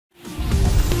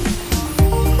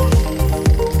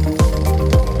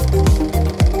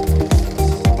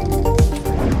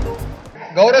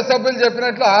సభ్యులు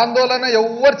చెప్పినట్లు ఆందోళన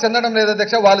ఎవ్వరు చెందడం లేదు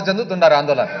అధ్యక్ష. వాళ్ళు చెందుతున్నారు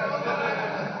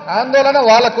ఆందోళన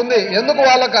వాళ్ళకుంది. ఎందుకు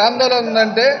వాళ్ళకు ఆందోళన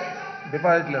ఉందంటే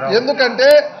ఎందుకంటే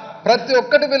ప్రతి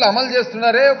ఒక్కటి వీళ్ళు అమలు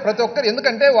చేస్తున్నారే ప్రతి ఒక్కరు.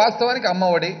 ఎందుకంటే వాస్తవానికి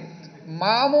అమ్మఒడి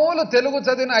మామూలు తెలుగు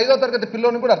చదివిన 5వ తరగతి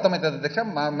పిల్లోని కూడా అర్థమవుతుంది అధ్యక్ష.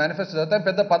 మా మేనిఫెస్టో చదువుతాం,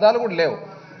 పెద్ద పదాలు కూడా లేవు.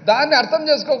 దాన్ని అర్థం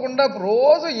చేసుకోకుండా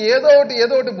రోజు ఏదో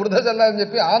ఒకటి బురద చల్లాలని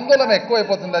చెప్పి ఆందోళన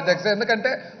ఎక్కువైపోతుంది అధ్యక్ష.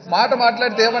 ఎందుకంటే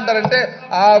మాట్లాడితే ఏమంటారంటే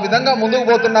ఆ విధంగా ముందుకు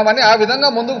పోతున్నామని ఆ విధంగా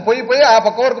ముందుకు పోయి ఆ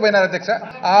పక్క వరకు పోయినారు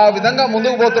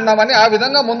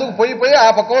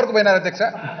అధ్యక్ష.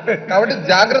 కాబట్టి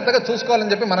జాగ్రత్తగా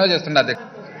చూసుకోవాలని చెప్పి మనవి చేస్తున్నారు అధ్యక్ష.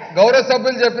 గౌరవ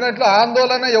సభ్యులు చెప్పినట్లు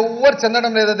ఆందోళన ఎవ్వరు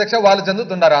చెందడం లేదు అధ్యక్ష. వాళ్ళు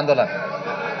చెందుతున్నారు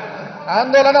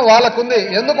ఆందోళన వాళ్ళకుంది.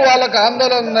 ఎందుకు వాళ్ళకు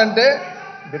ఆందోళన ఉందంటే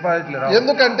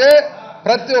ఎందుకంటే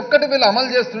ప్రతి ఒక్కటి వీళ్ళు అమలు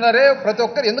చేస్తున్నారే ప్రతి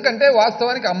ఒక్కరు. ఎందుకంటే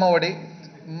వాస్తవానికి అమ్మఒడి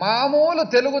మామూలు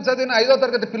తెలుగు చదివిన 5వ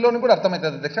తరగతి పిల్లోని కూడా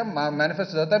అర్థమవుతుంది అధ్యక్ష. మా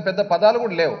మేనిఫెస్టో చదువుతాం, పెద్ద పదాలు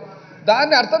కూడా లేవు.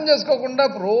 దాన్ని అర్థం చేసుకోకుండా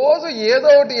రోజు ఏదో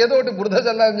ఒకటి బురద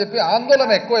చల్లాలని చెప్పి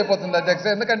ఆందోళన ఎక్కువైపోతుంది అధ్యక్ష.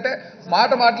 ఎందుకంటే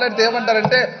మాట్లాడితే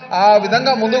ఏమంటారంటే ఆ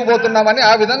విధంగా ముందుకు పోతున్నామని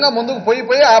ఆ విధంగా ముందుకు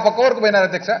పోయి ఆ పక్క వరకు పోయినారు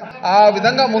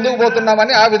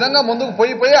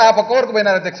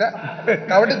అధ్యక్ష.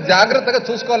 కాబట్టి జాగ్రత్తగా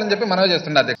చూసుకోవాలని చెప్పి మనవి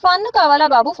చేస్తున్నారు అధ్యక్ష. ఫన్ కావాలా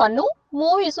బాబు? Fun,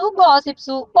 movies,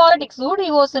 gossips, politics,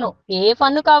 divorce, ఏ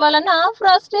ఫన్ కావాలన్నా,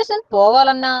 ఫ్రస్ట్రేషన్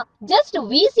పోవాలన్నా జస్ట్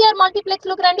VCR మల్టీప్లెక్స్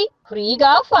లోకి రండి.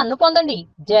 ఫ్రీగా ఫన్ పొందండి.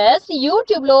 జస్ట్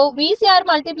యూట్యూబ్ లో VCR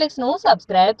మల్టీప్లెక్స్ ను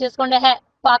సబ్స్క్రైబ్ చేసుకోండి.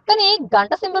 పక్కనే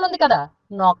గంట సింబల్ ఉంది కదా,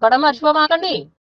 నొక్కడం మర్చిపోమాకండి.